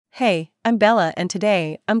Hey, I'm Bella and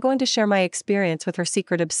today I'm going to share my experience with her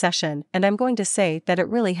secret obsession and I'm going to say that it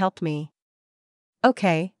really helped me.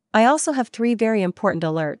 Okay, I also have 3 very important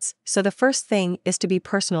alerts, so the first thing is to be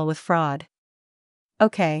personal with fraud.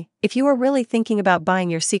 Okay, if you are really thinking about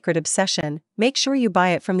buying your secret obsession, make sure you buy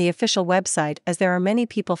it from the official website as there are many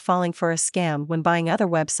people falling for a scam when buying other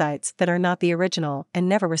websites that are not the original and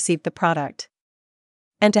never received the product.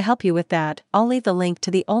 And to help you with that, I'll leave the link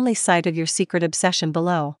to the only site of your secret obsession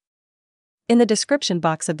below. In the description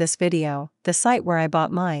box of this video, the site where I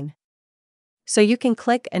bought mine. So you can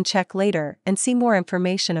click and check later and see more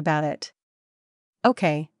information about it.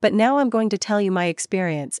 Okay, but now I'm going to tell you my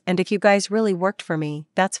experience, and if you guys really worked for me,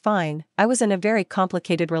 that's fine. I was in a very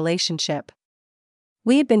complicated relationship.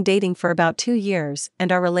 We had been dating for about 2 years,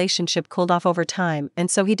 and our relationship cooled off over time,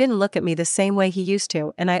 and so he didn't look at me the same way he used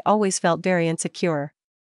to, and I always felt very insecure.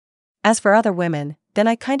 As for other women, then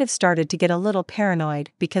I kind of started to get a little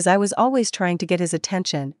paranoid because I was always trying to get his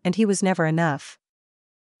attention and he was never enough.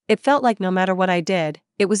 It felt like no matter what I did,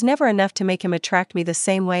 it was never enough to make him attract me the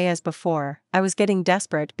same way as before. I was getting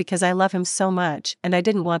desperate because I love him so much and I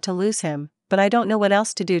didn't want to lose him, but I don't know what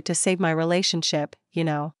else to do to save my relationship, you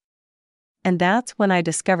know. And that's when I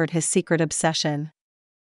discovered his secret obsession.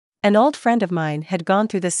 An old friend of mine had gone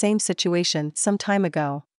through the same situation some time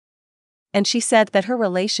ago. And she said that her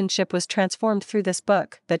relationship was transformed through this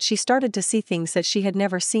book, that she started to see things that she had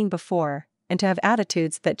never seen before, and to have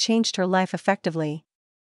attitudes that changed her life effectively.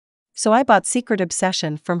 So I bought Secret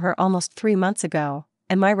Obsession from her almost 3 months ago,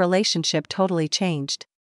 and my relationship totally changed.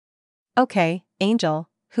 Okay, Angel,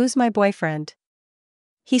 who's my boyfriend?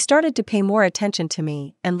 He started to pay more attention to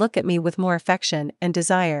me and look at me with more affection and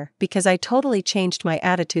desire because I totally changed my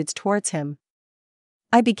attitudes towards him.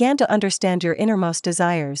 I began to understand your innermost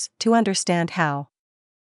desires, to understand how.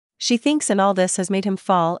 She thinks and all this has made him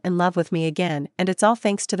fall in love with me again, and it's all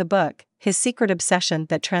thanks to the book, His Secret Obsession,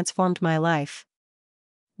 that transformed my life.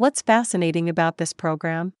 What's fascinating about this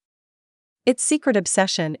program? Its secret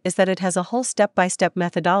obsession is that it has a whole step-by-step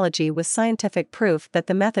methodology with scientific proof that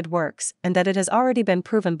the method works and that it has already been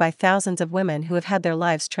proven by thousands of women who have had their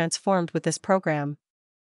lives transformed with this program.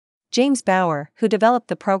 James Bauer, who developed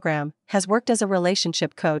the program, has worked as a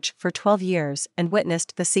relationship coach for 12 years and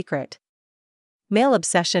witnessed the secret male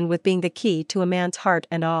obsession with being the key to a man's heart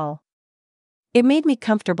and all. It made me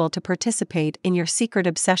comfortable to participate in your secret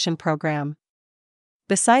obsession program.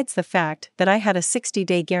 Besides the fact that I had a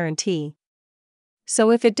 60-day guarantee. So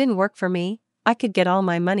if it didn't work for me, I could get all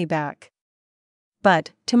my money back.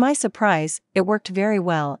 But, to my surprise, it worked very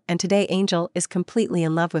well, and today Angel is completely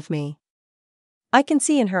in love with me. I can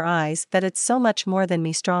see in her eyes that it's so much more than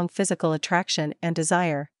me strong physical attraction and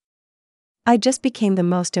desire. I just became the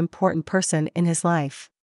most important person in his life.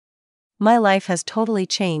 My life has totally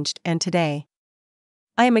changed, and today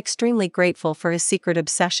I am extremely grateful for his secret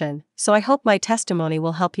obsession, so I hope my testimony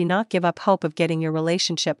will help you not give up hope of getting your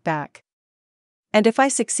relationship back. And if I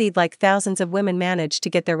succeed like thousands of women manage to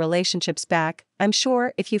get their relationships back, I'm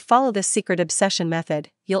sure if you follow this secret obsession method,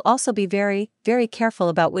 you'll also be very, very careful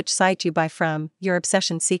about which site you buy from, your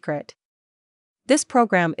obsession secret. This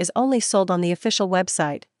program is only sold on the official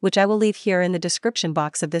website, which I will leave here in the description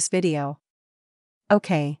box of this video.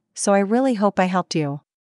 Okay, so I really hope I helped you.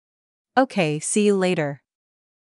 Okay, see you later.